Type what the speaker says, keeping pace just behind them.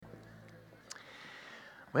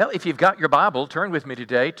Well, if you've got your Bible, turn with me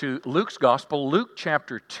today to Luke's Gospel, Luke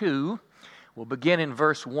chapter 2. We'll begin in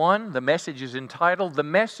verse 1. The message is entitled, The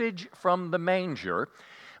Message from the Manger.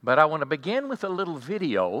 But I want to begin with a little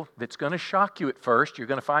video that's going to shock you at first. You're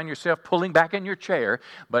going to find yourself pulling back in your chair,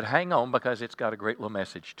 but hang on because it's got a great little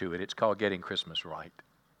message to it. It's called Getting Christmas Right.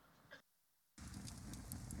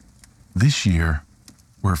 This year,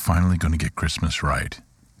 we're finally going to get Christmas right.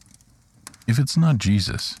 If it's not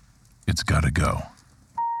Jesus, it's got to go.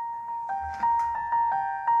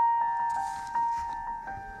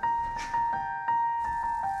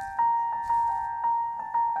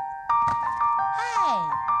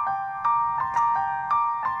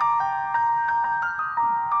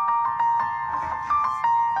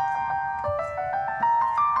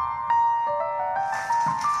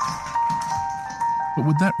 But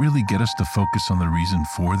would that really get us to focus on the reason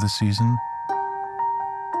for the season?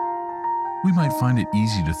 We might find it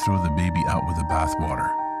easy to throw the baby out with the bathwater.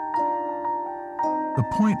 The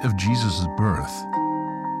point of Jesus' birth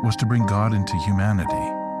was to bring God into humanity.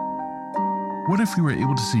 What if we were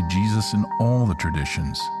able to see Jesus in all the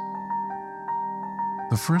traditions?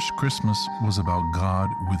 The first Christmas was about God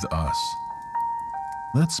with us.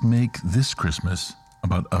 Let's make this Christmas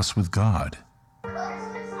about us with God.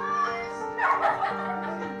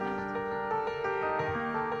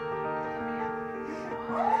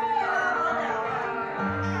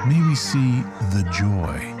 May we see the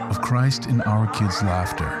joy of Christ in our kids'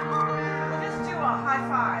 laughter,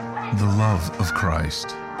 the love of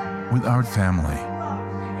Christ with our family,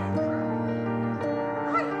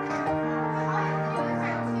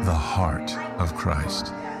 the heart of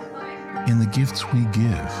Christ in the gifts we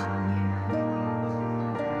give,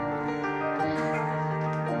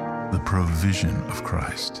 the provision of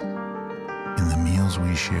Christ in the meals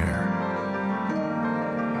we share,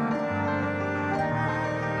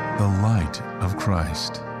 the light of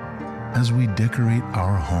Christ as we decorate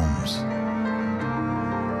our homes,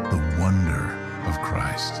 the wonder of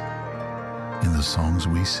Christ in the songs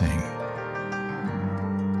we sing,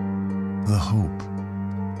 the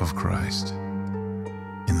hope of Christ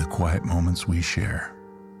in the quiet moments we share.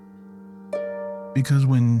 Because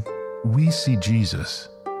when we see Jesus,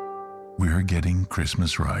 we're getting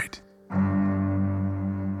Christmas right.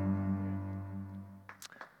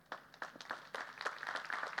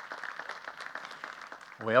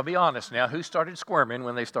 Well, be honest now. Who started squirming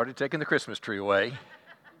when they started taking the Christmas tree away?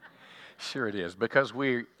 Sure it is, because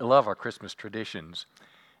we love our Christmas traditions,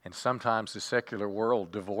 and sometimes the secular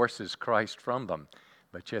world divorces Christ from them.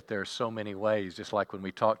 But yet there are so many ways, just like when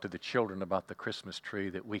we talk to the children about the Christmas tree,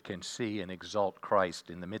 that we can see and exalt Christ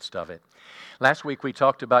in the midst of it. Last week we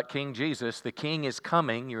talked about King Jesus. The King is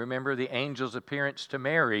coming. You remember the angel's appearance to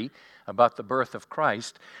Mary about the birth of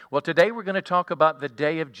Christ. Well, today we're going to talk about the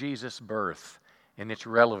day of Jesus' birth and its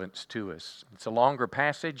relevance to us. It's a longer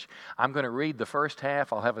passage. I'm going to read the first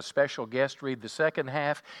half. I'll have a special guest read the second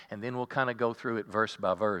half, and then we'll kind of go through it verse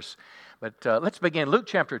by verse. But let's begin. Luke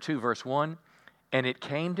chapter 2, verse 1. And it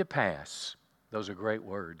came to pass. Those are great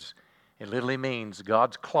words. It literally means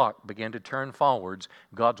God's clock began to turn forwards.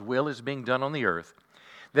 God's will is being done on the earth.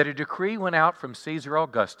 That a decree went out from Caesar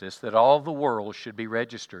Augustus that all the world should be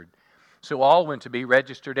registered. So all went to be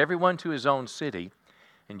registered, everyone to his own city.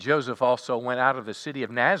 And Joseph also went out of the city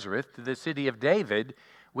of Nazareth to the city of David,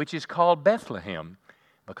 which is called Bethlehem,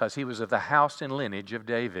 because he was of the house and lineage of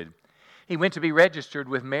David. He went to be registered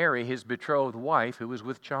with Mary, his betrothed wife, who was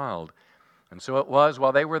with child. And so it was,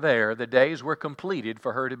 while they were there, the days were completed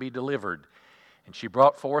for her to be delivered. And she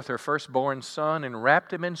brought forth her firstborn son and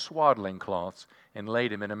wrapped him in swaddling cloths and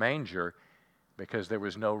laid him in a manger, because there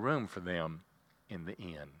was no room for them in the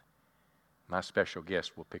inn. My special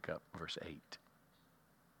guest will pick up verse 8.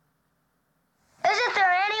 Isn't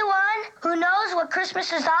there anyone who knows what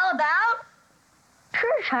Christmas is all about?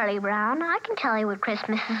 Sure, Charlie Brown. I can tell you what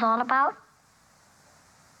Christmas is all about.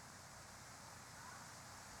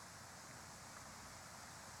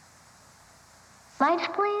 Lights,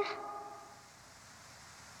 please.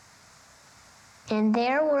 And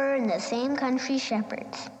there were in the same country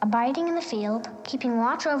shepherds, abiding in the field, keeping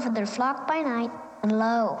watch over their flock by night. And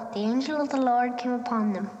lo, the angel of the Lord came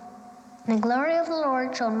upon them. And the glory of the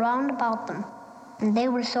Lord shone round about them. And they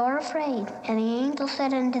were sore afraid. And the angel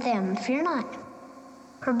said unto them, Fear not.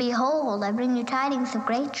 For behold, I bring you tidings of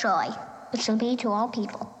great joy, which shall be to all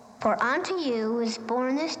people. For unto you is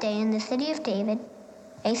born this day in the city of David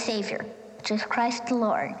a Savior, which is Christ the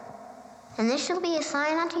Lord. And this shall be a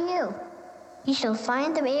sign unto you. Ye shall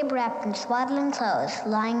find the babe wrapped in swaddling clothes,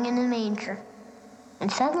 lying in a manger.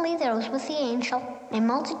 And suddenly there was with the angel a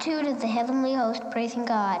multitude of the heavenly host praising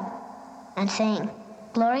God, and saying,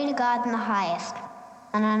 Glory to God in the highest,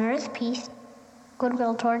 and on earth peace,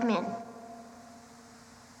 goodwill toward men.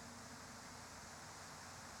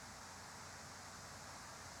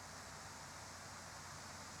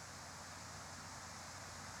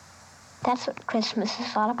 That's what Christmas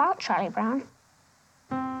is all about, Charlie Brown.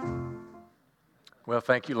 Well,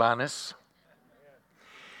 thank you, Linus.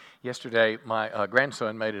 Yesterday, my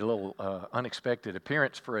grandson made a little unexpected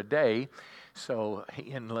appearance for a day. So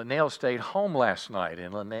he and Linnell stayed home last night,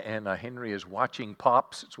 and Henry is watching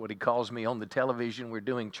Pops. It's what he calls me on the television. We're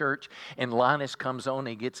doing church, and Linus comes on.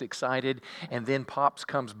 He gets excited, and then Pops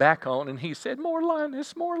comes back on, and he said, "More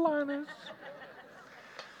Linus, more Linus."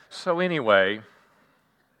 So anyway,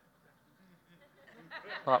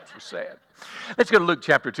 Pops was sad. Let's go to Luke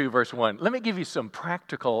chapter 2, verse 1. Let me give you some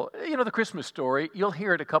practical, the Christmas story. You'll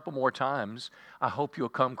hear it a couple more times. I hope you'll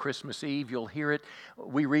come Christmas Eve. You'll hear it.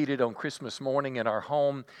 We read it on Christmas morning in our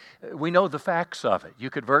home. We know the facts of it. You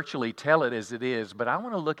could virtually tell it as it is, but I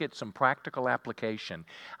want to look at some practical application.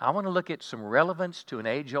 I want to look at some relevance to an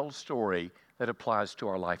age-old story that applies to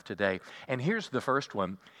our life today. And here's the first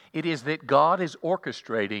one. It is that God is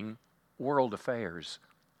orchestrating world affairs.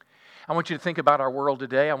 I want you to think about our world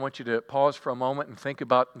today. I want you to pause for a moment and think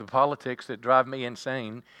about the politics that drive me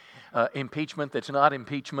insane. Impeachment that's not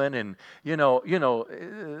impeachment, and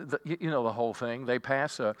the whole thing. They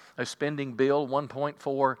pass a spending bill,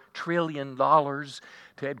 $1.4 trillion.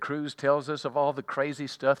 Ted Cruz tells us of all the crazy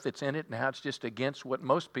stuff that's in it and how it's just against what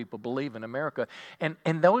most people believe in America. And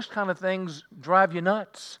those kind of things drive you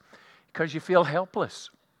nuts because you feel helpless.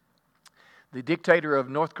 The dictator of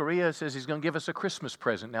North Korea says he's going to give us a Christmas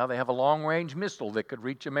present. Now they have a long-range missile that could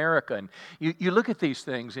reach America. And you look at these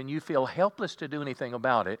things and you feel helpless to do anything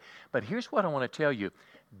about it. But here's what I want to tell you.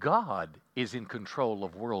 God is in control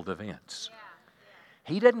of world events.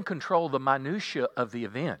 He doesn't control the minutia of the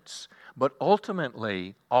events. But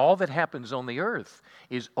ultimately, all that happens on the earth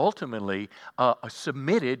is ultimately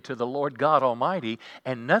submitted to the Lord God Almighty,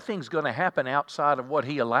 and nothing's going to happen outside of what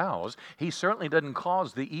He allows. He certainly doesn't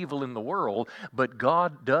cause the evil in the world, but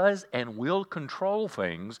God does and will control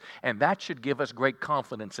things, and that should give us great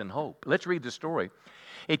confidence and hope. Let's read the story.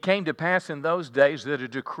 It came to pass in those days that a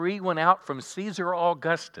decree went out from Caesar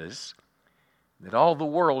Augustus that all the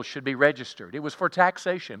world should be registered. It was for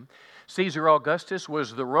taxation. Caesar Augustus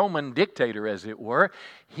was the Roman dictator, as it were.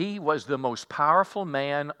 He was the most powerful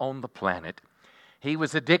man on the planet. He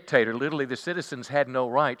was a dictator. Literally, the citizens had no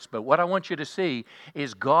rights. But what I want you to see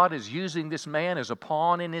is God is using this man as a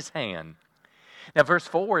pawn in His hand. Now, verse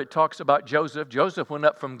 4, it talks about Joseph. Joseph went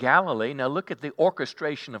up from Galilee. Now, look at the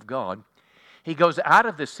orchestration of God. He goes out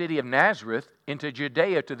of the city of Nazareth into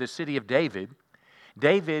Judea to the city of David.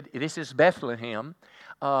 David, this is Bethlehem,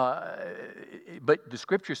 but the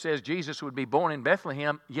Scripture says Jesus would be born in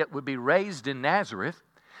Bethlehem, yet would be raised in Nazareth.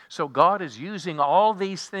 So God is using all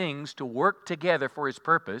these things to work together for His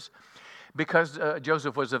purpose. Because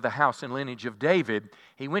Joseph was of the house and lineage of David,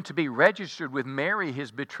 he went to be registered with Mary,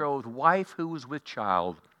 his betrothed wife, who was with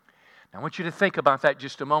child. Now, I want you to think about that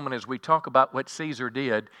just a moment as we talk about what Caesar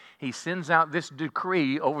did. He sends out this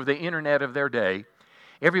decree over the internet of their day.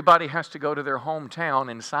 Everybody has to go to their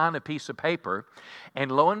hometown and sign a piece of paper.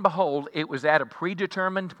 And lo and behold, it was at a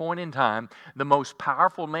predetermined point in time, the most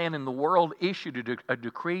powerful man in the world issued a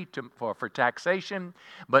decree for taxation.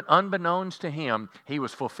 But unbeknownst to him, he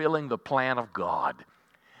was fulfilling the plan of God.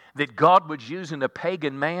 That God was using a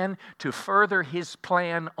pagan man to further His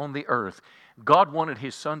plan on the earth. God wanted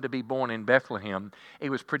His Son to be born in Bethlehem. It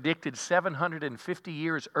was predicted 750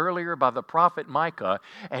 years earlier by the prophet Micah,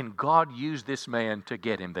 and God used this man to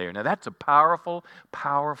get him there. Now that's a powerful,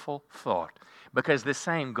 powerful thought, because the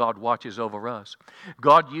same God watches over us.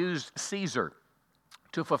 God used Caesar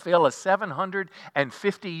to fulfill a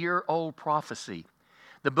 750-year-old prophecy.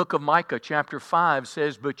 The book of Micah, chapter 5,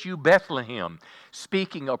 says, "But you, Bethlehem,"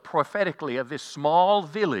 speaking prophetically of this small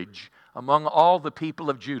village among all the people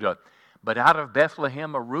of Judah, "but out of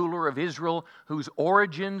Bethlehem a ruler of Israel whose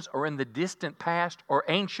origins are in the distant past or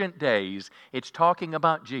ancient days," it's talking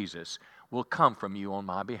about Jesus, "will come from you on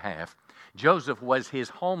my behalf." Joseph was his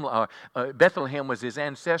home, Bethlehem was his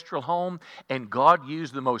ancestral home, and God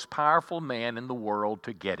used the most powerful man in the world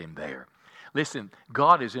to get him there. Listen,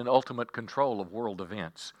 God is in ultimate control of world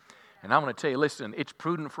events. And I'm going to tell you, listen, it's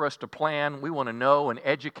prudent for us to plan. We want to know and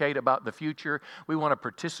educate about the future. We want to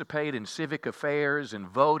participate in civic affairs and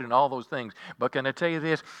vote and all those things. But can I tell you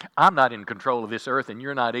this? I'm not in control of this earth, and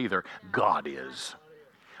you're not either. God is.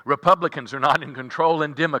 Republicans are not in control,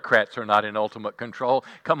 and Democrats are not in ultimate control.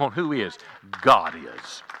 Come on, who is? God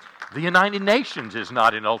is. The United Nations is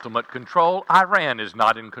not in ultimate control. Iran is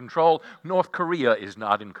not in control. North Korea is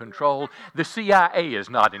not in control. The CIA is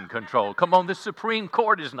not in control. Come on, the Supreme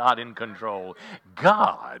Court is not in control.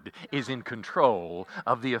 God is in control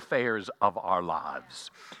of the affairs of our lives.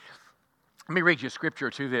 Let me read you a scripture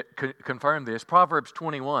or two that confirm this. Proverbs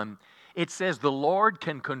 21, it says, the Lord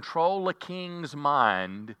can control a king's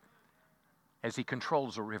mind as he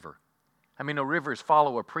controls a river. I mean, rivers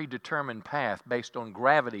follow a predetermined path based on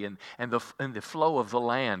gravity and the flow of the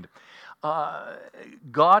land.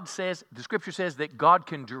 God says, the scripture says that God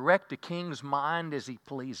can direct a king's mind as he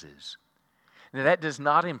pleases. Now, that does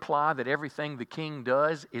not imply that everything the king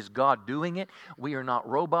does is God doing it. We are not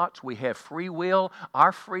robots. We have free will.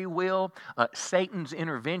 Our free will, Satan's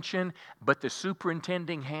intervention, but the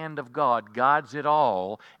superintending hand of God guides it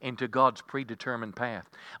all into God's predetermined path.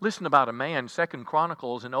 Listen about a man, 2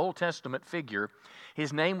 Chronicles, an Old Testament figure.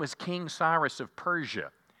 His name was King Cyrus of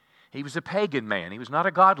Persia. He was a pagan man. He was not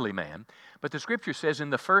a godly man. But the scripture says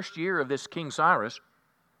in the first year of this King Cyrus,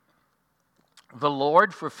 the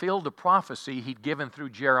Lord fulfilled the prophecy he'd given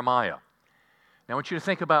through Jeremiah. Now I want you to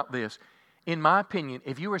think about this. In my opinion,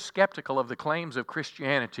 if you are skeptical of the claims of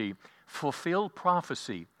Christianity, fulfilled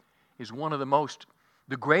prophecy is one of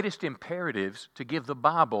the greatest imperatives to give the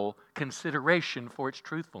Bible consideration for its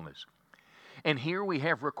truthfulness. And here we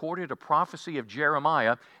have recorded a prophecy of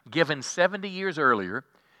Jeremiah given 70 years earlier,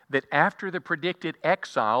 that after the predicted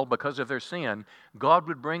exile because of their sin, God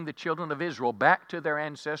would bring the children of Israel back to their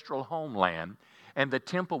ancestral homeland and the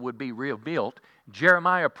temple would be rebuilt.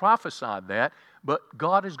 Jeremiah prophesied that, but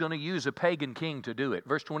God is going to use a pagan king to do it.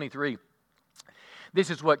 Verse 23, this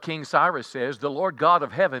is what King Cyrus says, the Lord God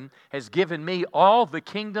of heaven has given me all the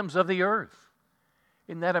kingdoms of the earth.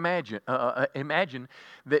 Isn't that imagine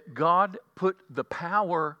that God put the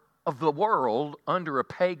power of the world under a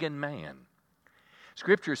pagan man.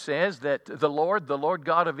 Scripture says that the Lord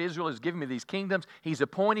God of Israel has given me these kingdoms. He's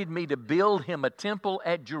appointed me to build him a temple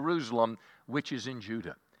at Jerusalem, which is in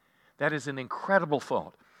Judah. That is an incredible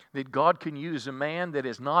thought, that God can use a man that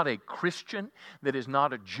is not a Christian, that is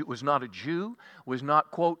not a Jew, was not,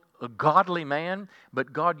 quote, a godly man,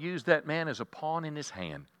 but God used that man as a pawn in his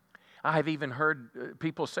hand. I have even heard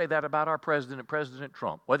people say that about our president, President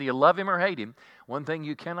Trump. Whether you love him or hate him, one thing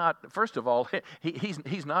you cannot, first of all,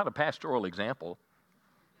 he's not a pastoral example.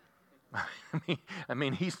 I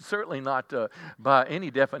mean, he's certainly not, by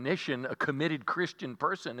any definition, a committed Christian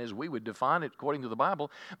person as we would define it according to the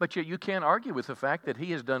Bible. But yet you can't argue with the fact that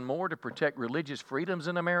he has done more to protect religious freedoms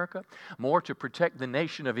in America, more to protect the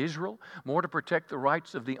nation of Israel, more to protect the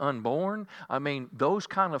rights of the unborn. I mean, those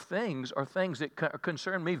kind of things are things that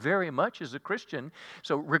concern me very much as a Christian.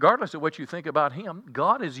 So regardless of what you think about him,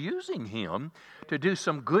 God is using him to do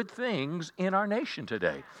some good things in our nation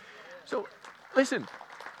today. So listen.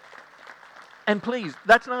 And please,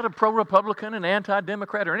 that's not a pro-Republican and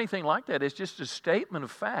anti-Democrat or anything like that. It's just a statement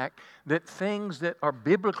of fact that things that are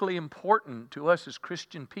biblically important to us as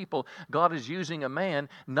Christian people, God is using a man,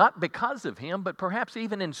 not because of him, but perhaps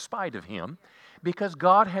even in spite of him, because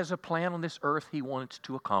God has a plan on this earth he wants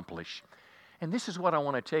to accomplish. And this is what I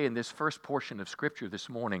want to tell you in this first portion of Scripture this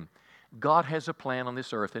morning. God has a plan on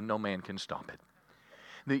this earth and no man can stop it.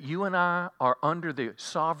 That you and I are under the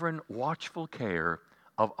sovereign, watchful care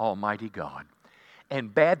of Almighty God.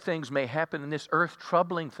 And bad things may happen in this earth,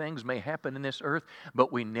 troubling things may happen in this earth,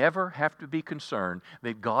 but we never have to be concerned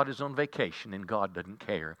that God is on vacation and God doesn't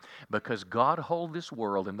care. Because God holds this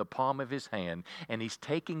world in the palm of His hand and He's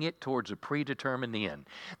taking it towards a predetermined end.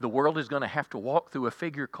 The world is going to have to walk through a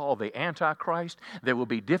figure called the Antichrist. There will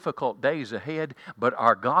be difficult days ahead, but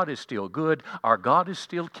our God is still good, our God is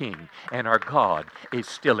still King, and our God is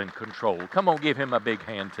still in control. Come on, give Him a big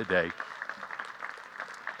hand today.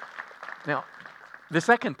 Now, the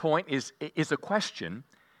second point is a question,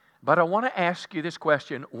 but I want to ask you this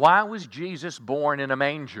question. Why was Jesus born in a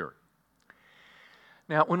manger?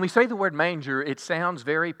 Now, when we say the word manger, it sounds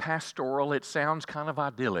very pastoral. It sounds kind of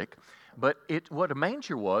idyllic. But what a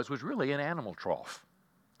manger was really an animal trough.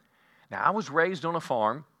 Now, I was raised on a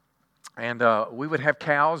farm, and we would have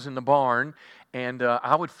cows in the barn, and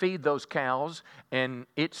I would feed those cows, and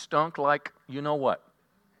it stunk like, you know what?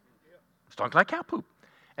 It stunk like cow poop.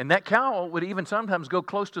 And that cow would even sometimes go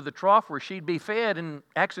close to the trough where she'd be fed and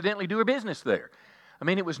accidentally do her business there. I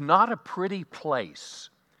mean, it was not a pretty place.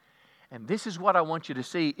 And this is what I want you to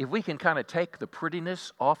see. If we can kind of take the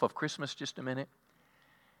prettiness off of Christmas just a minute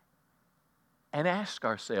and ask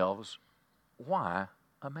ourselves, why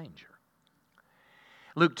a manger?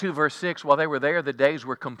 Luke 2, verse 6, while they were there, the days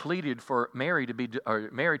were completed for Mary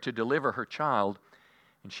to deliver her child.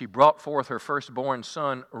 And she brought forth her firstborn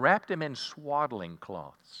son, wrapped him in swaddling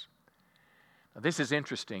cloths, Now, this is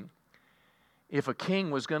interesting. If a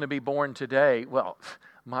king was going to be born today, well,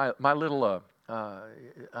 my little, I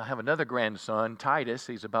have another grandson, Titus.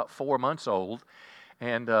 He's about 4 months old,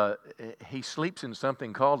 and he sleeps in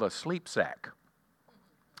something called a sleep sack.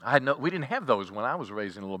 We didn't have those when I was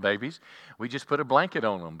raising little babies. We just put a blanket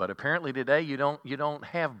on them. But apparently today you don't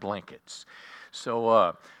have blankets.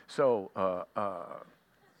 So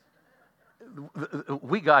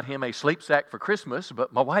we got him a sleep sack for Christmas,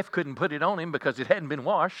 but my wife couldn't put it on him because it hadn't been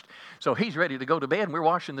washed. So he's ready to go to bed, and we're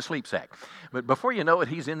washing the sleep sack. But before you know it,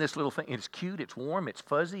 he's in this little thing. It's cute, it's warm, it's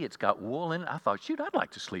fuzzy, it's got wool in it. I thought, shoot, I'd like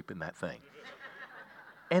to sleep in that thing.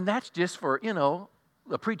 And that's just for,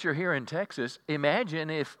 a preacher here in Texas. Imagine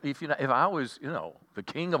if I was, the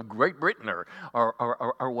king of Great Britain or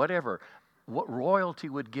whatever, what royalty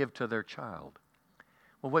would give to their child.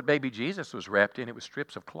 Well, what baby Jesus was wrapped in, it was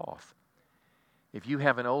strips of cloth. If you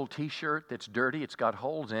have an old T-shirt that's dirty, it's got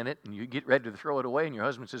holes in it, and you get ready to throw it away, and your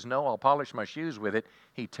husband says, no, I'll polish my shoes with it,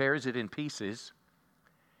 he tears it in pieces,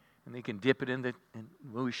 and he can dip it in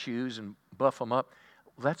those shoes and buff them up.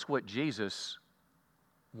 Well, that's what Jesus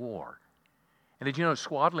wore. And did you know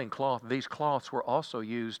swaddling cloth, these cloths were also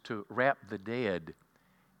used to wrap the dead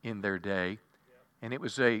in their day, and it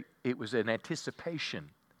was an anticipation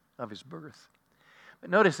of his birth. But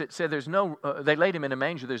notice it said they laid him in a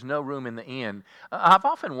manger, there's no room in the inn. I've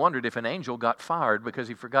often wondered if an angel got fired because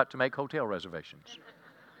he forgot to make hotel reservations.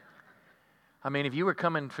 I mean, if you were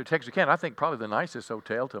coming to Texarkana, I think probably the nicest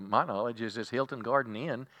hotel, to my knowledge, is this Hilton Garden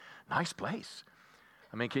Inn. Nice place.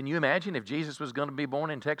 I mean, can you imagine if Jesus was going to be born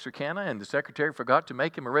in Texarkana and the secretary forgot to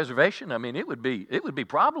make him a reservation? I mean, it would be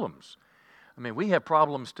problems. I mean, we have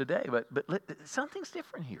problems today, but something's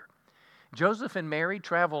different here. Joseph and Mary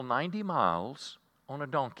travel 90 miles on a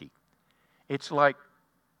donkey. It's like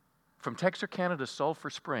from Texarkana to Sulphur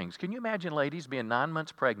Springs. Can you imagine ladies being 9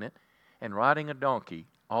 months pregnant and riding a donkey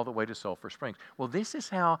all the way to Sulphur Springs? Well, this is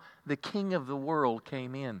how the King of the world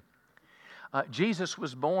came in. Jesus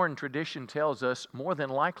was born, tradition tells us, more than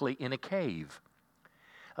likely in a cave.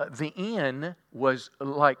 The inn was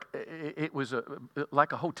like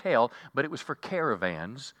a hotel, but it was for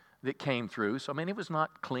caravans that came through. So, I mean, it was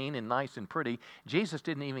not clean and nice and pretty. Jesus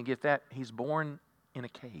didn't even get that. He's born in a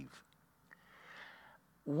cave.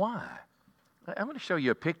 Why? I'm going to show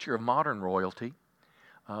you a picture of modern royalty.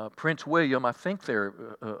 Prince William, I think they're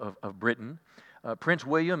of Britain. Prince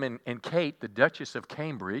William and Kate, the Duchess of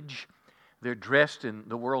Cambridge. They're dressed in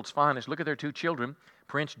the world's finest. Look at their two children,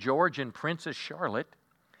 Prince George and Princess Charlotte.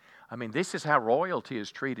 I mean, this is how royalty is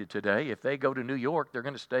treated today. If they go to New York, they're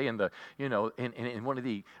going to stay in in one of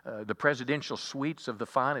the presidential suites of the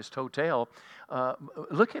finest hotel.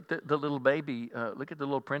 Look at the little baby. Look at the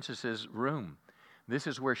little princess's room. This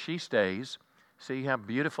is where she stays. See how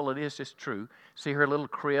beautiful it is? It's true. See her little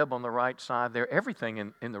crib on the right side there.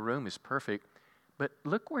 Everything in the room is perfect. But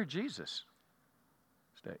look where Jesus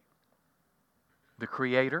stayed. The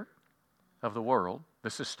creator of the world,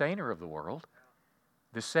 the sustainer of the world,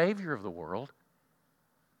 the Savior of the world,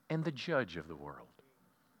 and the judge of the world.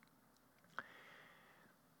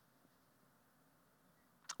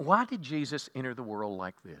 Why did Jesus enter the world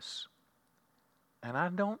like this? And I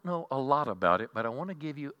don't know a lot about it, but I want to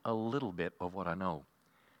give you a little bit of what I know.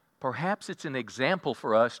 Perhaps it's an example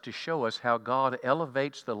for us to show us how God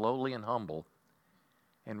elevates the lowly and humble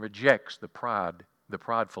and rejects the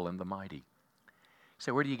prideful and the mighty.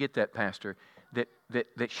 So where do you get that, Pastor?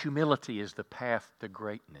 That humility is the path to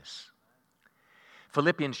greatness.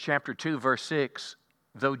 Philippians chapter 2, verse 6,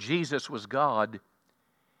 though Jesus was God,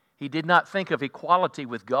 he did not think of equality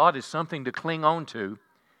with God as something to cling on to,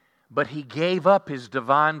 but he gave up his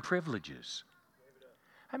divine privileges.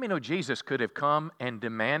 How many know Jesus could have come and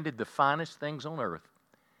demanded the finest things on earth,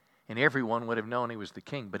 and everyone would have known he was the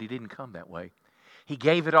king, but he didn't come that way. He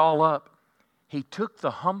gave it all up. He took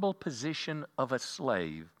the humble position of a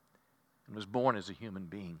slave and was born as a human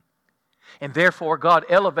being. And therefore, God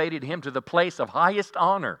elevated him to the place of highest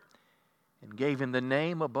honor and gave him the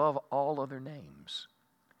name above all other names.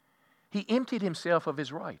 He emptied himself of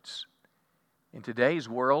his rights. In today's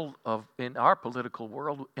world, in our political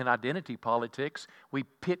world, in identity politics, we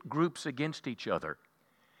pit groups against each other.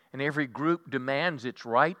 And every group demands its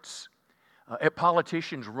rights.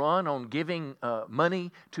 Politicians run on giving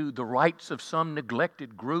money to the rights of some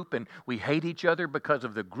neglected group, and we hate each other because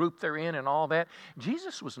of the group they're in and all that.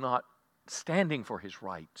 Jesus was not standing for his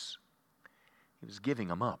rights. He was giving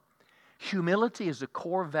them up. Humility is a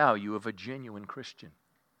core value of a genuine Christian.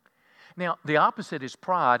 Now, the opposite is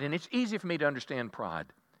pride, and it's easy for me to understand pride.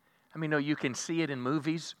 I mean, you can see it in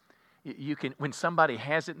movies. You can, when somebody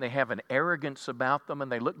has it and they have an arrogance about them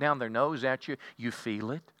and they look down their nose at you, you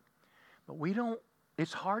feel it. But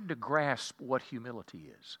it's hard to grasp what humility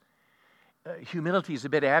is. Humility is a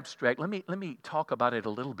bit abstract. Let me talk about it a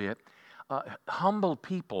little bit. Humble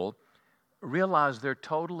people realize their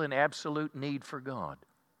total and absolute need for God.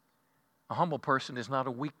 A humble person is not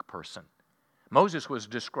a weak person. Moses was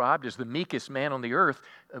described as the meekest man on the earth.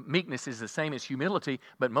 Meekness is the same as humility,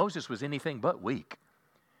 but Moses was anything but weak.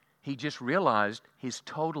 He just realized his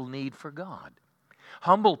total need for God.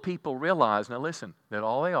 Humble people realize, now listen, that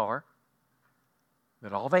all they are,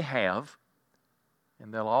 that all they have,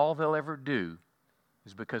 and that all they'll ever do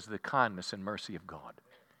is because of the kindness and mercy of God.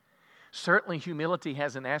 Certainly, humility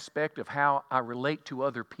has an aspect of how I relate to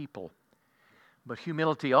other people, but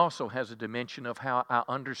humility also has a dimension of how I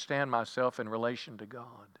understand myself in relation to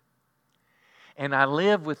God. And I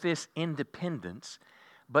live with this independence,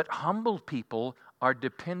 but humble people are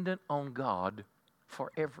dependent on God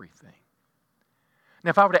for everything. Now,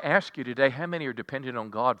 if I were to ask you today, how many are dependent on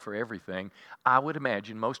God for everything, I would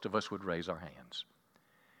imagine most of us would raise our hands.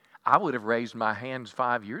 I would have raised my hands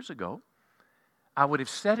 5 years ago. I would have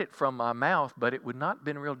said it from my mouth, but it would not have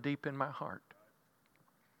been real deep in my heart.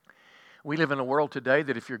 We live in a world today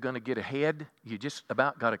that if you're going to get ahead, you just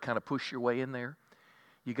about got to kind of push your way in there.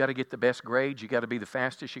 You got to get the best grades. You got to be the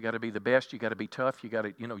fastest. You got to be the best. You got to be tough. You got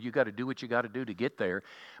to do what you got to do to get there.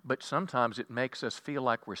 But sometimes it makes us feel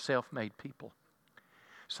like we're self-made people.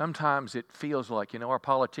 Sometimes it feels like, our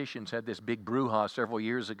politicians had this big brouhaha several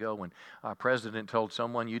years ago when our president told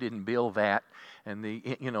someone, you didn't build that. And the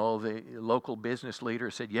local business leader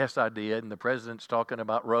said, yes, I did. And the president's talking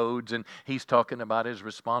about roads and he's talking about his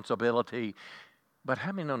responsibility. But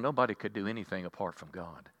how many know nobody could do anything apart from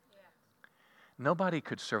God? Yeah. Nobody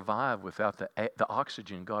could survive without the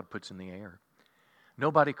oxygen God puts in the air.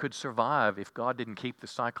 Nobody could survive if God didn't keep the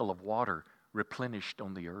cycle of water replenished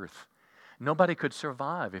on the earth. Nobody could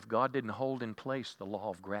survive if God didn't hold in place the law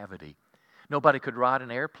of gravity. Nobody could ride an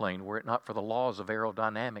airplane were it not for the laws of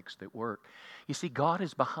aerodynamics that work. You see, God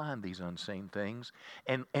is behind these unseen things,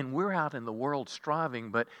 and we're out in the world striving,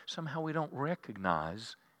 but somehow we don't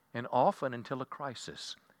recognize, and often until a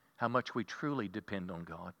crisis, how much we truly depend on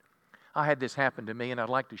God. I had this happen to me, and I'd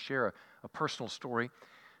like to share a personal story.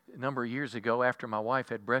 A number of years ago, after my wife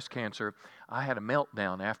had breast cancer, I had a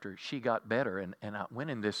meltdown after she got better, and I went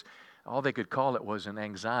in this, all they could call it was an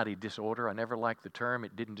anxiety disorder. I never liked the term.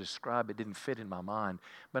 It didn't fit in my mind.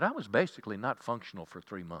 But I was basically not functional for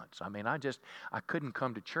 3 months. I mean, I couldn't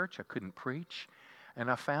come to church. I couldn't preach. And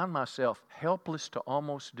I found myself helpless to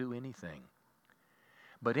almost do anything.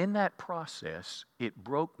 But in that process, it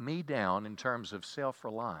broke me down in terms of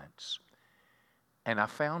self-reliance. And I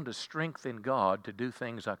found a strength in God to do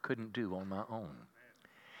things I couldn't do on my own.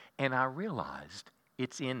 And I realized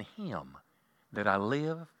it's in Him that I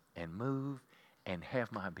live and move and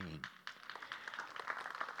have my being.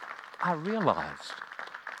 I realized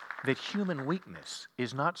that human weakness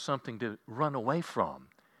is not something to run away from,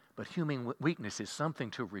 but human weakness is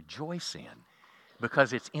something to rejoice in,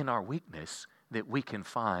 because it's in our weakness that we can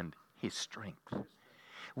find His strength.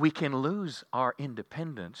 We can lose our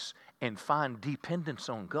independence and find dependence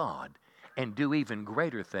on God and do even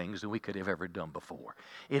greater things than we could have ever done before.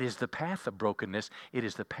 It is the path of brokenness. It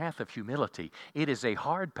is the path of humility. It is a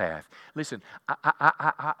hard path. Listen,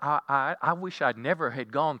 I wish I'd never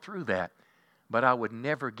had gone through that, but I would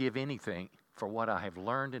never give anything for what I have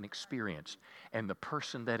learned and experienced and the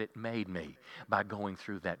person that it made me by going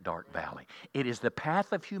through that dark valley. It is the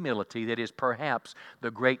path of humility that is perhaps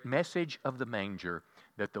the great message of the manger,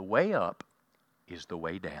 that the way up is the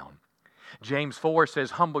way down. James 4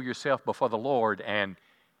 says, humble yourself before the Lord and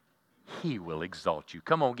He will exalt you.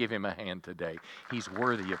 Come on, give Him a hand today. He's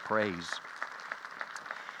worthy of praise.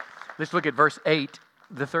 Let's look at verse 8.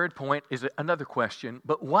 The third point is another question,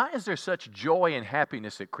 but why is there such joy and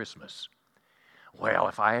happiness at Christmas? Well,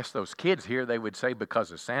 if I asked those kids here, they would say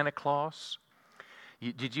because of Santa Claus.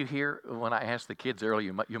 Did you hear when I asked the kids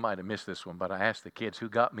earlier, you might have missed this one, but I asked the kids who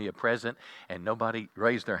got me a present, and nobody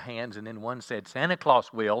raised their hands, and then one said, Santa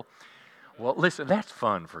Claus will. Well, listen, that's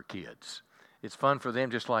fun for kids. It's fun for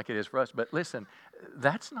them just like it is for us. But listen,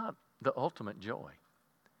 that's not the ultimate joy.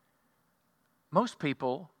 Most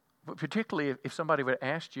people, particularly if somebody would have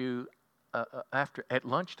asked you at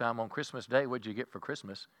lunchtime on Christmas Day, what did you get for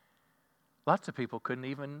Christmas? Lots of people couldn't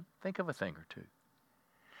even think of a thing or two.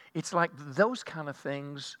 It's like those kind of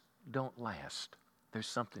things don't last. There's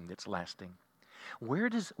something that's lasting.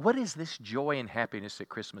 What is this joy and happiness at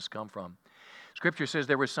Christmas come from? Scripture says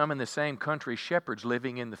there were some in the same country, shepherds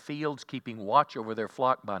living in the fields, keeping watch over their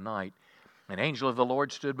flock by night. An angel of the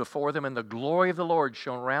Lord stood before them, and the glory of the Lord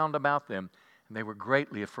shone round about them, and they were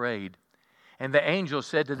greatly afraid. And the angel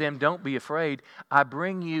said to them, don't be afraid. I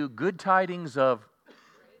bring you good tidings of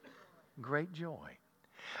great joy.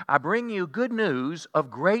 I bring you good news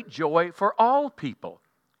of great joy for all people.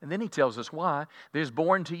 And then he tells us why. There's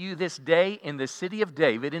born to you this day in the city of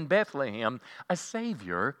David in Bethlehem a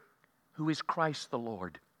Savior who is Christ the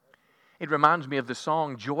Lord. It reminds me of the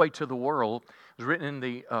song Joy to the World. It was written in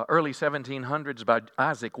the early 1700s by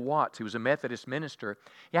Isaac Watts. He was a Methodist minister.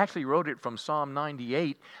 He actually wrote it from Psalm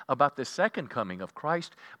 98 about the second coming of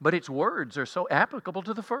Christ, but its words are so applicable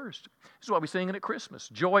to the first. This is why we sing it at Christmas.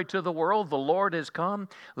 Joy to the world, the Lord has come.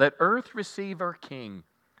 Let earth receive her King.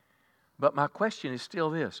 But my question is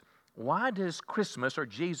still this. Why does Christmas or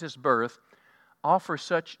Jesus' birth offer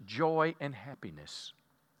such joy and happiness?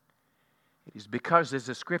 It is because, as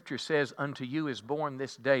the Scripture says, unto you is born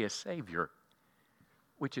this day a Savior,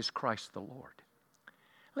 which is Christ the Lord.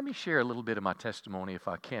 Let me share a little bit of my testimony, if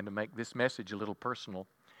I can, to make this message a little personal.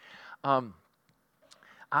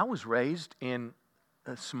 I was raised in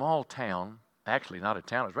a small town, actually not a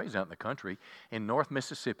town, I was raised out in the country, in North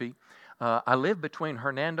Mississippi. I lived between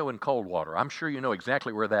Hernando and Coldwater. I'm sure you know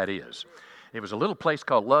exactly where that is. It was a little place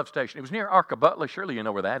called Love Station. It was near Arcabutler. Surely you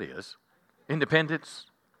know where that is. Independence?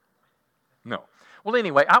 No. Well,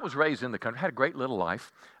 anyway, I was raised in the country, had a great little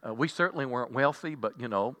life. We certainly weren't wealthy, but, you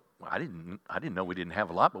know, I didn't know we didn't have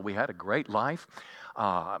a lot, but we had a great life.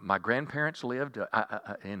 My grandparents lived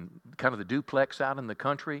in kind of the duplex out in the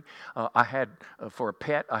country. I had, for a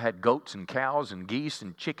pet, I had goats and cows and geese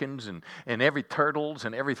and chickens and every turtles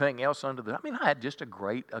and everything else under the. I mean, I had just a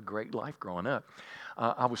great life growing up.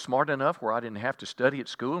 I was smart enough where I didn't have to study at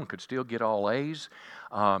school and could still get all A's.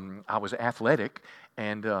 I was athletic,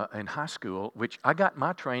 and in high school, which I got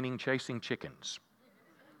my training chasing chickens.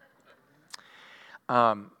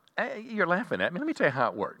 You're laughing at me. Let me tell you how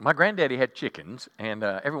it worked. My granddaddy had chickens, and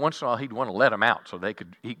every once in a while he'd want to let them out so they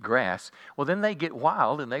could eat grass. Well, then they get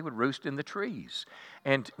wild, and they would roost in the trees.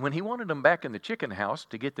 And when he wanted them back in the chicken house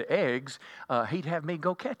to get the eggs, he'd have me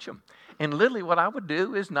go catch them. And literally what I would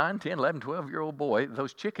do is 9, 10, 11, 12-year-old boy,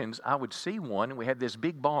 those chickens, I would see one, and we had this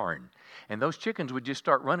big barn. And those chickens would just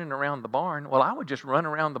start running around the barn. Well, I would just run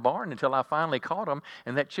around the barn until I finally caught them,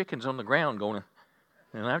 and that chicken's on the ground going,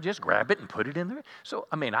 and I would just grab it and put it in there. So,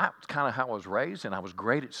 I mean, that's kind of how I was raised, and I was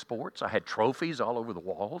great at sports. I had trophies all over the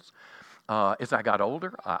walls. As I got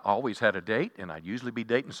older, I always had a date, and I'd usually be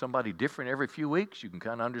dating somebody different every few weeks. You can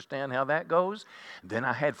kind of understand how that goes. Then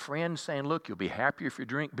I had friends saying, look, you'll be happier if you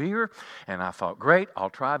drink beer. And I thought, great, I'll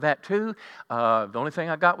try that too. The only thing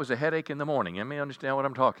I got was a headache in the morning. You may understand what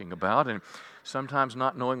I'm talking about. And sometimes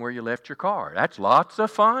not knowing where you left your car. That's lots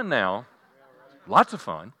of fun now. Lots of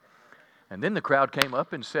fun. And then the crowd came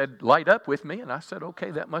up and said, light up with me. And I said,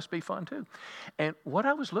 okay, that must be fun too. And what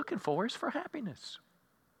I was looking for is for happiness.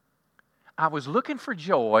 I was looking for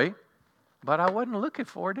joy, but I wasn't looking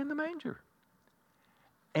for it in the manger.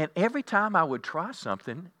 And every time I would try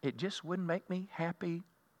something, it just wouldn't make me happy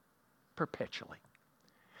perpetually.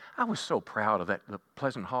 I was so proud of that, the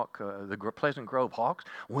Pleasant Grove Hawks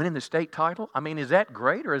winning the state title. I mean, is that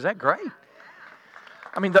great or is that great?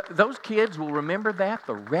 I mean, those kids will remember that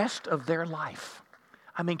the rest of their life.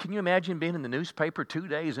 I mean, can you imagine being in the newspaper 2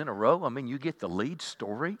 days in a row? I mean, you get the lead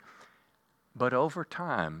story, but over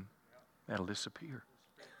time, that'll disappear.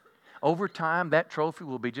 Over time, that trophy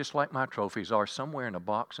will be just like my trophies are, somewhere in a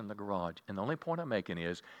box in the garage. And the only point I'm making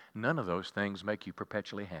is none of those things make you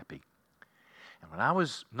perpetually happy. And when I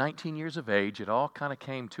was 19 years of age, it all kind of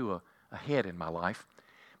came to a head in my life,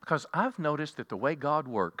 because I've noticed that the way God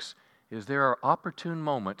works is there are opportune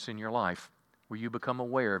moments in your life where you become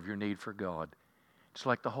aware of your need for God. It's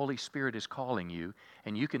like the Holy Spirit is calling you,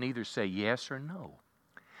 and you can either say yes or no.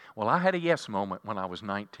 Well, I had a yes moment when I was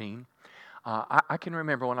 19. I can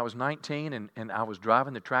remember when I was 19 and I was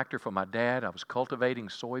driving the tractor for my dad. I was cultivating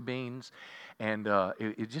soybeans, and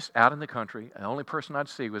it just out in the country. The only person I'd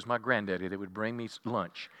see was my granddaddy that would bring me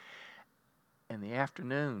lunch. In the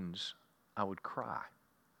afternoons, I would cry.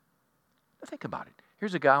 Now think about it.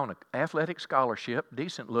 Here's a guy on an athletic scholarship,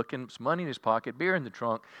 decent looking, some money in his pocket, beer in the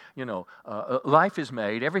trunk. You know, life is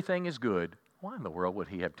made. Everything is good. Why in the world would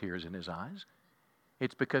he have tears in his eyes?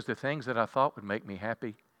 It's because the things that I thought would make me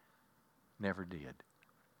happy never did.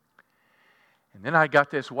 And then I got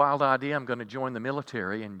this wild idea, I'm going to join the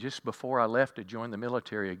military. And just before I left to join the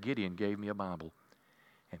military, Gideon gave me a Bible.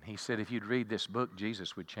 And he said, if you'd read this book,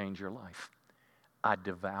 Jesus would change your life. I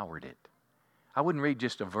devoured it. I wouldn't read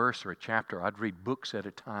just a verse or a chapter. I'd read books at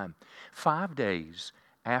a time. 5 days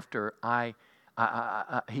after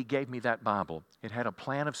he gave me that Bible, it had a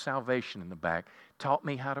plan of salvation in the back, taught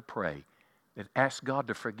me how to pray. that asked God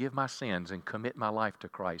to forgive my sins and commit my life to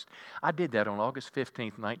Christ. I did that on August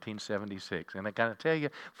 15th, 1976. And I got to tell you,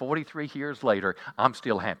 43 years later, I'm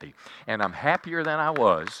still happy. And I'm happier than I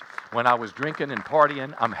was when I was drinking and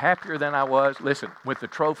partying. I'm happier than I was, listen, with the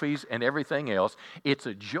trophies and everything else. It's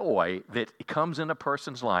a joy that comes in a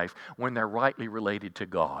person's life when they're rightly related to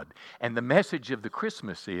God. And the message of the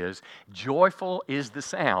Christmas is, joyful is the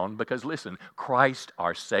sound, because listen, Christ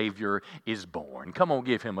our Savior is born. Come on,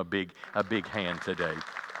 give him a big hand today.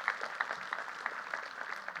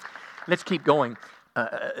 Let's keep going.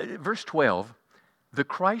 Verse 12, the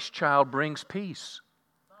Christ child brings peace.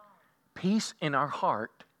 Peace in our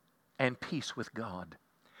heart and peace with God.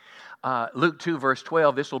 Luke 2 verse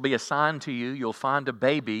 12, this will be a sign to you. You'll find a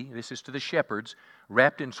baby, this is to the shepherds,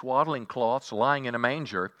 wrapped in swaddling cloths, lying in a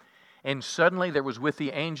manger. And suddenly there was with the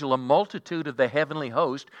angel a multitude of the heavenly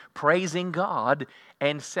host, praising God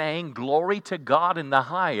and saying, glory to God in the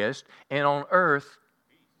highest, and on earth,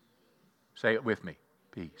 say it with me,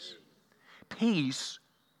 peace. Peace,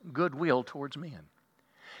 goodwill towards men.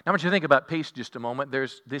 Now I want you to think about peace just a moment.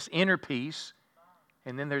 There's this inner peace,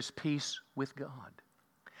 and then there's peace with God.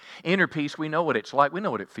 Inner peace, we know what it's like. We know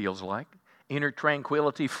what it feels like. Inner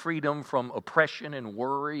tranquility, freedom from oppression and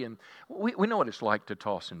worry. And we know what it's like to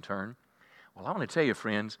toss and turn. Well, I want to tell you,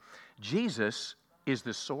 friends, Jesus is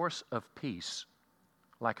the source of peace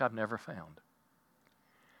like I've never found.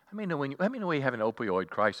 Let me know when you have an opioid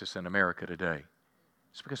crisis in America today.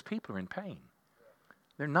 It's because people are in pain.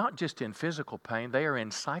 They're not just in physical pain, they are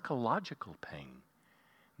in psychological pain.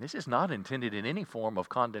 This is not intended in any form of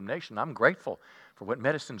condemnation. I'm grateful for what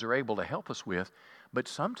medicines are able to help us with, but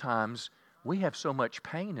sometimes we have so much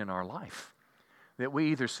pain in our life that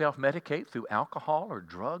we either self-medicate through alcohol or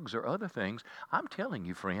drugs or other things. I'm telling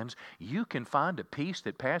you, friends, you can find a peace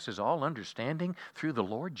that passes all understanding through the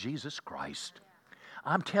Lord Jesus Christ.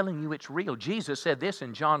 I'm telling you, it's real. Jesus said this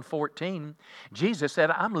in John 14. Jesus said,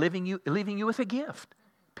 I'm leaving you with a gift,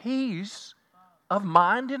 peace of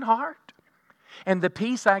mind and heart. And the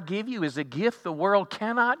peace I give you is a gift the world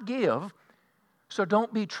cannot give, so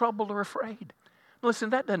don't be troubled or afraid.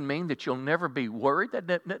 Listen, that doesn't mean that you'll never be worried. That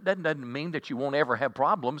doesn't mean that you won't ever have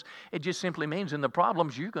problems. It just simply means in the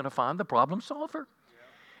problems, you're going to find the problem solver.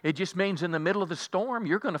 It just means in the middle of the storm,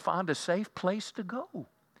 you're going to find a safe place to go.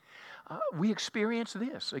 We experienced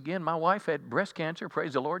this. Again, my wife had breast cancer.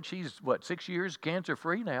 Praise the Lord. She's, 6 years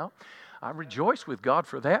cancer-free now. I rejoice with God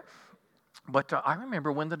for that. But I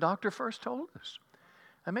remember when the doctor first told us.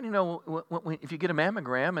 I mean, if you get a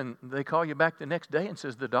mammogram and they call you back the next day and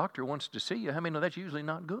says the doctor wants to see you, that's usually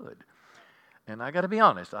not good. And I got to be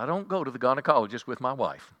honest, I don't go to the gynecologist with my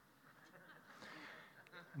wife.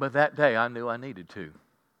 But that day I knew I needed to.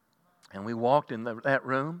 And we walked in that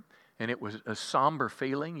room, and it was a somber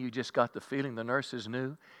feeling. You just got the feeling the nurses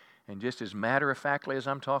knew. And just as matter-of-factly as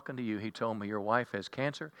I'm talking to you, he told me, your wife has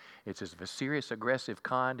cancer. It's of a serious, aggressive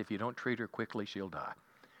kind. If you don't treat her quickly, she'll die.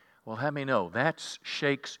 Well, how many know that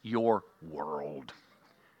shakes your world?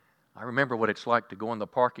 I remember what it's like to go in the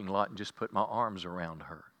parking lot and just put my arms around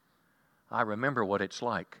her. I remember what it's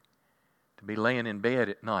like to be laying in bed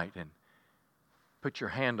at night and put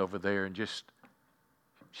your hand over there and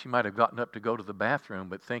she might have gotten up to go to the bathroom,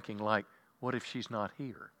 but thinking like, what if she's not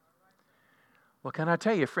here? Well, can I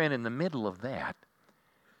tell you, friend, in the middle of that,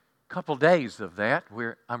 a couple days of that,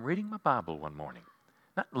 where I'm reading my Bible one morning,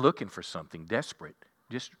 not looking for something desperate,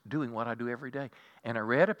 just doing what I do every day. And I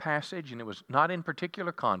read a passage, and it was not in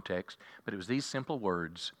particular context, but it was these simple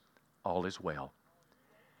words, all is well.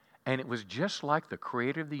 And it was just like the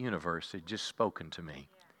creator of the universe had just spoken to me.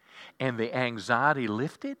 And the anxiety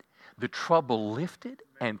lifted, the trouble lifted,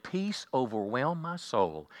 and peace overwhelmed my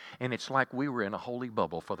soul. And it's like we were in a holy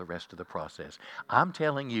bubble for the rest of the process. I'm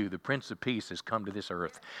telling you, the Prince of Peace has come to this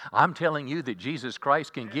earth. I'm telling you that Jesus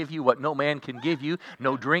Christ can give you what no man can give you,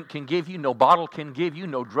 no drink can give you, no bottle can give you,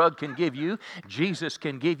 no drug can give you. Jesus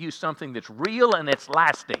can give you something that's real and it's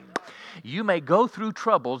lasting. You may go through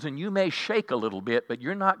troubles and you may shake a little bit, but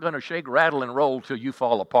you're not going to shake, rattle, and roll till you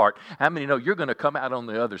fall apart. How many know you're going to come out on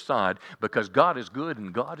the other side because God is good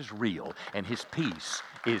and God is real and His peace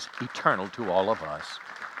is eternal to all of us.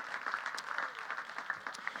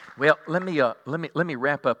 Well, let me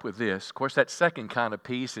wrap up with this. Of course, that second kind of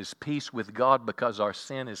peace is peace with God because our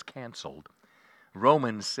sin is canceled.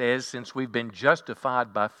 Romans says, since we've been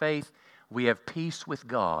justified by faith, we have peace with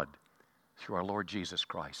God through our Lord Jesus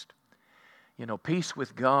Christ. Peace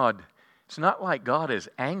with God, it's not like God is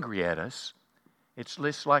angry at us. It's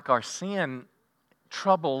just like our sin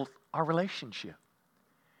troubled our relationship.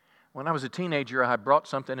 When I was a teenager, I brought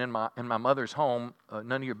something in my mother's home.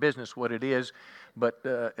 None of your business what it is, but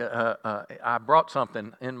I brought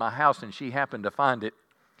something in my house, and she happened to find it,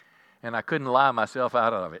 and I couldn't lie myself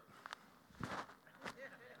out of it.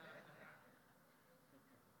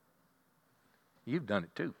 You've done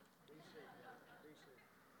it too.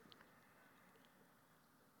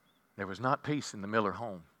 There was not peace in the Miller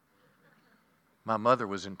home. My mother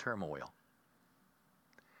was in turmoil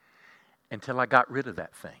until I got rid of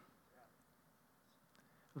that thing.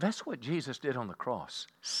 That's what Jesus did on the cross.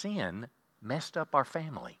 Sin messed up our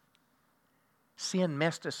family. Sin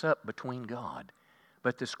messed us up between God.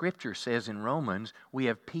 But the Scripture says in Romans, we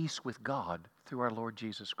have peace with God through our Lord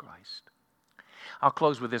Jesus Christ. I'll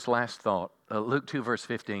close with this last thought. Luke 2, verse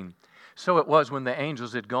 15. So it was when the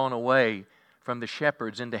angels had gone away from the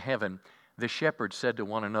shepherds into heaven, the shepherds said to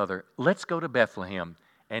one another, let's go to Bethlehem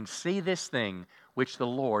and see this thing which the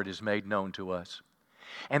Lord has made known to us.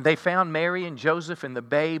 And they found Mary and Joseph and the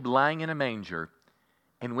babe lying in a manger.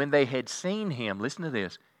 And when they had seen him, listen to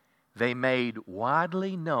this, they made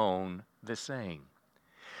widely known the saying.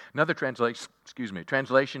 Another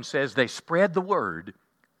translation says they spread the word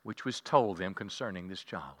which was told them concerning this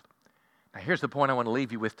child. Now here's the point I want to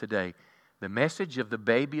leave you with today. The message of the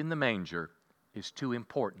baby in the manger is too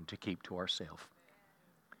important to keep to ourselves.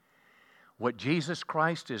 What Jesus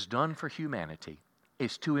Christ has done for humanity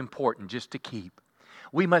is too important just to keep.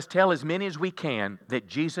 We must tell as many as we can that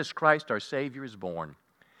Jesus Christ, our Savior, is born.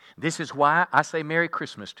 This is why I say Merry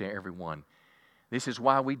Christmas to everyone. This is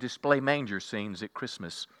why we display manger scenes at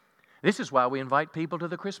Christmas. This is why we invite people to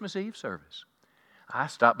the Christmas Eve service. I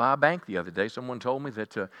stopped by a bank the other day. Someone told me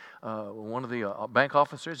that one of the bank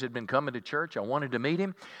officers had been coming to church. I wanted to meet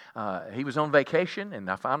him. He was on vacation, and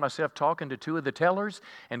I found myself talking to two of the tellers.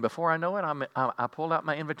 And before I know it, I pulled out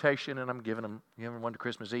my invitation, and I'm giving one to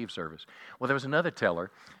Christmas Eve service. Well, there was another teller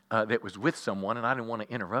that was with someone, and I didn't want to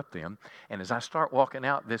interrupt them. And as I start walking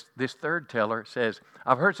out, this third teller says,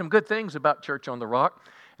 I've heard some good things about Church on the Rock.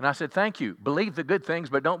 And I said, thank you. Believe the good things,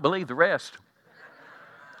 but don't believe the rest.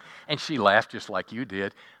 And she laughed just like you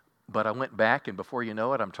did. But I went back, and before you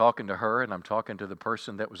know it, I'm talking to her, and I'm talking to the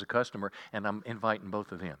person that was a customer, and I'm inviting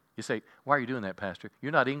both of them. You say, why are you doing that, Pastor?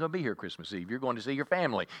 You're not even going to be here Christmas Eve. You're going to see your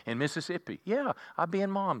family in Mississippi. Yeah, I'll be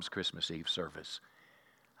in Mom's Christmas Eve service.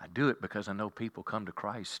 I do it because I know people come to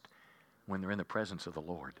Christ when they're in the presence of the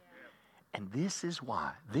Lord. And this is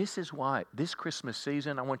why this Christmas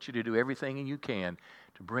season, I want you to do everything you can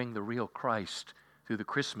to bring the real Christ through the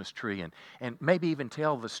Christmas tree, and maybe even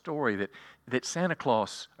tell the story that Santa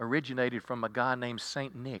Claus originated from a guy named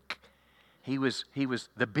Saint Nick. He was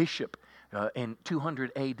the bishop in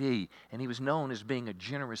 200 A.D., and he was known as being a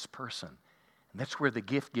generous person. And that's where the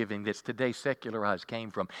gift giving that's today secularized came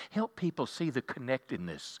from. Help people see the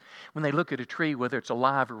connectedness. When they look at a tree, whether it's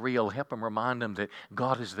alive or real, help them remind them that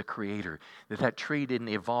God is the creator, that tree didn't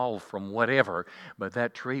evolve from whatever, but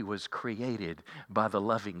that tree was created by the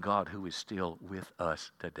loving God who is still with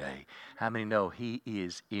us today. How many know He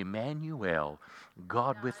is Emmanuel,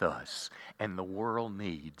 God with us, and the world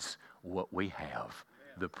needs what we have,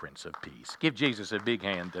 the Prince of Peace. Give Jesus a big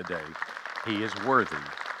hand today. He is worthy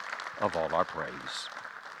of all our praise.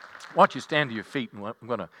 Why don't you stand to your feet, and I'm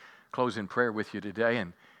going to close in prayer with you today,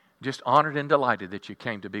 and just honored and delighted that you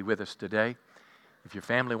came to be with us today. If your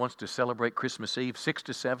family wants to celebrate Christmas Eve, 6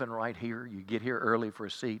 to 7 right here, you get here early for a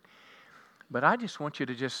seat. But I just want you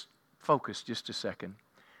to just focus just a second.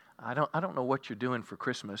 I don't know what you're doing for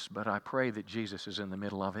Christmas, but I pray that Jesus is in the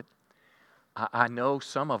middle of it. I know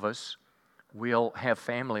some of us will have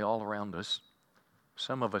family all around us.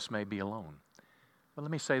 Some of us may be alone. But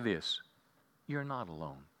let me say this, you're not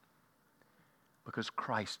alone because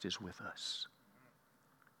Christ is with us.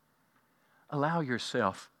 Allow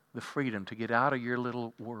yourself the freedom to get out of your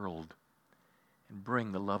little world and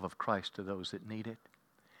bring the love of Christ to those that need it.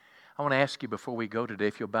 I want to ask you before we go today,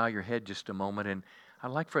 if you'll bow your head just a moment, and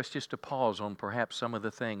I'd like for us just to pause on perhaps some of the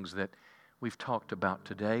things that we've talked about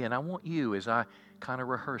today. And I want you, as I kind of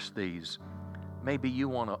rehearse these, maybe you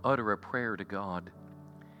want to utter a prayer to God.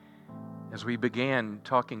 As we began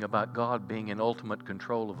talking about God being in ultimate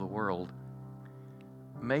control of the world,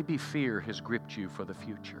 maybe fear has gripped you for the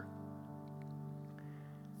future.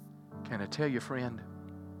 Can I tell you, friend,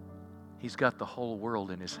 He's got the whole world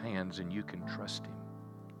in His hands, and you can trust Him.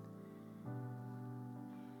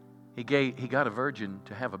 He got a virgin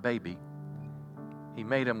to have a baby. He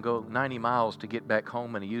made him go 90 miles to get back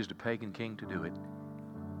home, and He used a pagan king to do it.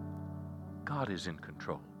 God is in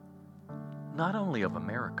control, not only of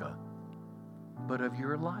America, but of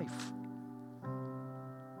your life.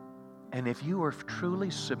 And if you are truly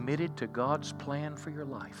submitted to God's plan for your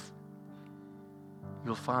life,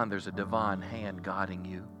 you'll find there's a divine hand guiding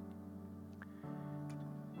you.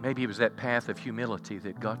 Maybe it was that path of humility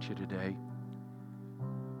that got you today.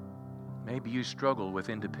 Maybe you struggle with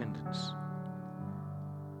independence.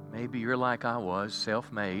 Maybe you're like I was,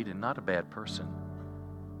 self-made and not a bad person,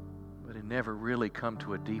 but had never really come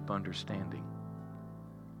to a deep understanding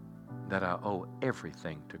that I owe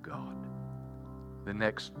everything to God. The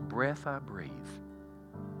next breath I breathe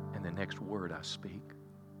and the next word I speak.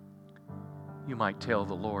 You might tell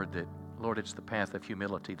the Lord that, Lord, it's the path of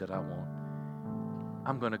humility that I want.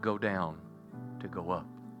 I'm going to go down to go up.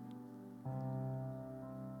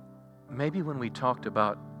 Maybe when we talked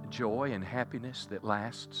about joy and happiness that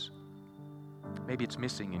lasts, maybe it's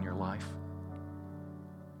missing in your life.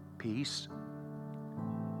 Peace,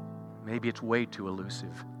 maybe it's way too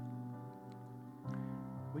elusive.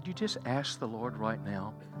 Would you just ask the Lord right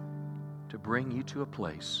now to bring you to a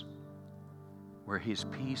place where His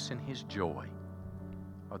peace and His joy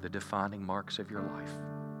are the defining marks of your life?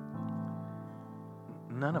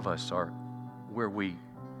 None of us are where we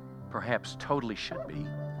perhaps totally should be,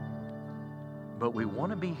 but we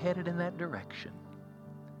want to be headed in that direction.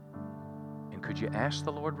 And could you ask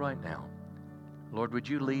the Lord right now, Lord, would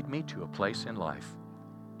you lead me to a place in life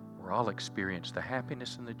where I'll experience the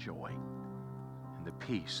happiness and the joy and the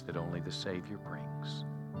peace that only the Savior brings?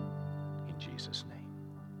 In Jesus' name.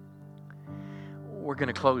 We're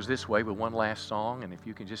going to close this way with one last song, and if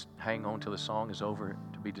you can just hang on till the song is over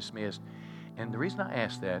to be dismissed. And the reason I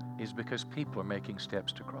ask that is because people are making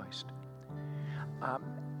steps to Christ.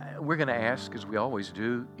 We're going to ask, as we always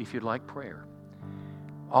do, if you'd like prayer.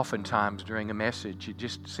 Oftentimes during a message, it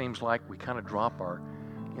just seems like we kind of drop our,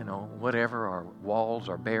 whatever, our walls,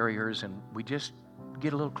 our barriers, and we just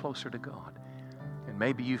get a little closer to God. And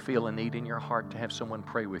maybe you feel a need in your heart to have someone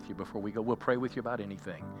pray with you before we go. We'll pray with you about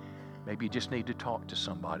anything. Maybe you just need to talk to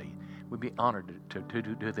somebody. We'd be honored to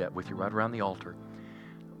do that with you right around the altar.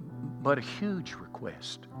 But a huge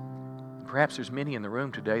request. Perhaps there's many in the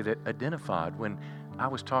room today that identified when I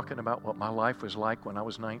was talking about what my life was like when I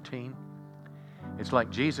was 19. It's like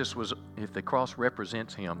Jesus was, if the cross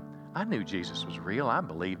represents Him, I knew Jesus was real. I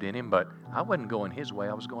believed in Him, but I wasn't going His way.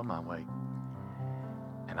 I was going my way.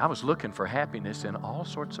 And I was looking for happiness in all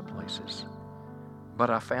sorts of places. But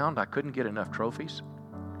I found I couldn't get enough trophies.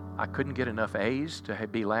 I couldn't get enough A's to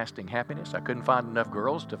be lasting happiness. I couldn't find enough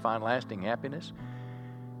girls to find lasting happiness.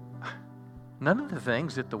 None of the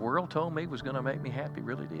things that the world told me was going to make me happy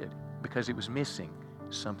really did, because it was missing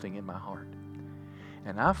something in my heart.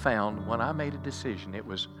 And I found when I made a decision, it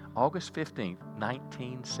was August 15th,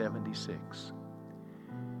 1976,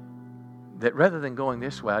 that rather than going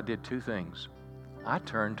this way, I did two things. I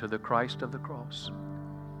turned to the Christ of the cross.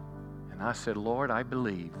 And I said, Lord, I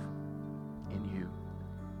believe in you.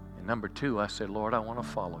 And number two, I said, Lord, I want to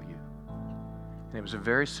follow you. And it was a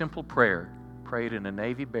very simple prayer, prayed in a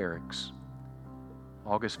Navy barracks,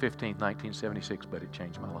 August 15th, 1976, but it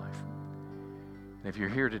changed my life. And if you're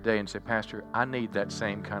here today and say, Pastor, I need that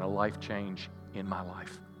same kind of life change in my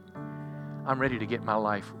life. I'm ready to get my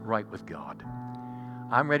life right with God.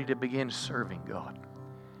 I'm ready to begin serving God.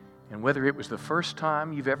 And whether it was the first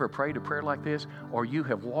time you've ever prayed a prayer like this, or you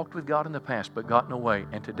have walked with God in the past but gotten away,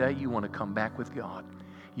 and today you want to come back with God.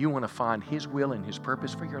 You want to find His will and His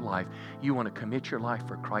purpose for your life. You want to commit your life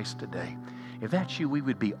for Christ today. If that's you, we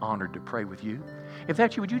would be honored to pray with you. If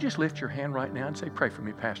that's you, would you just lift your hand right now and say, pray for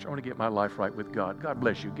me, Pastor. I want to get my life right with God. God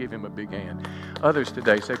bless you. Give him a big hand. Others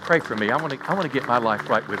today say, pray for me. I want to get my life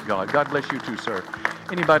right with God. God bless you too, sir.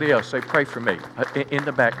 Anybody else say, pray for me. In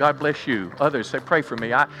the back, God bless you. Others say, pray for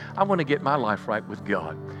me. I want to get my life right with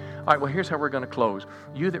God. All right, well, here's how we're going to close.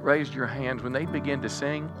 You that raised your hands, when they begin to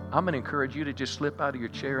sing, I'm going to encourage you to just slip out of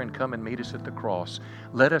your chair and come and meet us at the cross.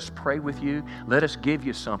 Let us pray with you. Let us give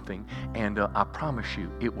you something. And I promise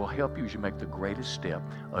you, it will help you as you make the greatest step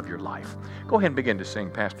of your life. Go ahead and begin to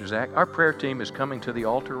sing, Pastor Zach. Our prayer team is coming to the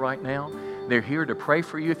altar right now. They're here to pray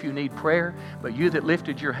for you if you need prayer. But you that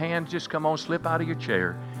lifted your hands, just come on, slip out of your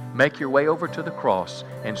chair. Make your way over to the cross,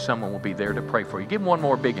 and someone will be there to pray for you. Give them one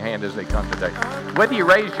more big hand as they come today. Whether you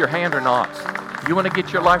raised your hand or not, you want to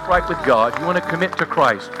get your life right with God, you want to commit to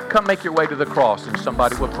Christ, come make your way to the cross, and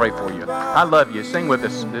somebody will pray for you. I love you. Sing with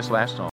us this last song.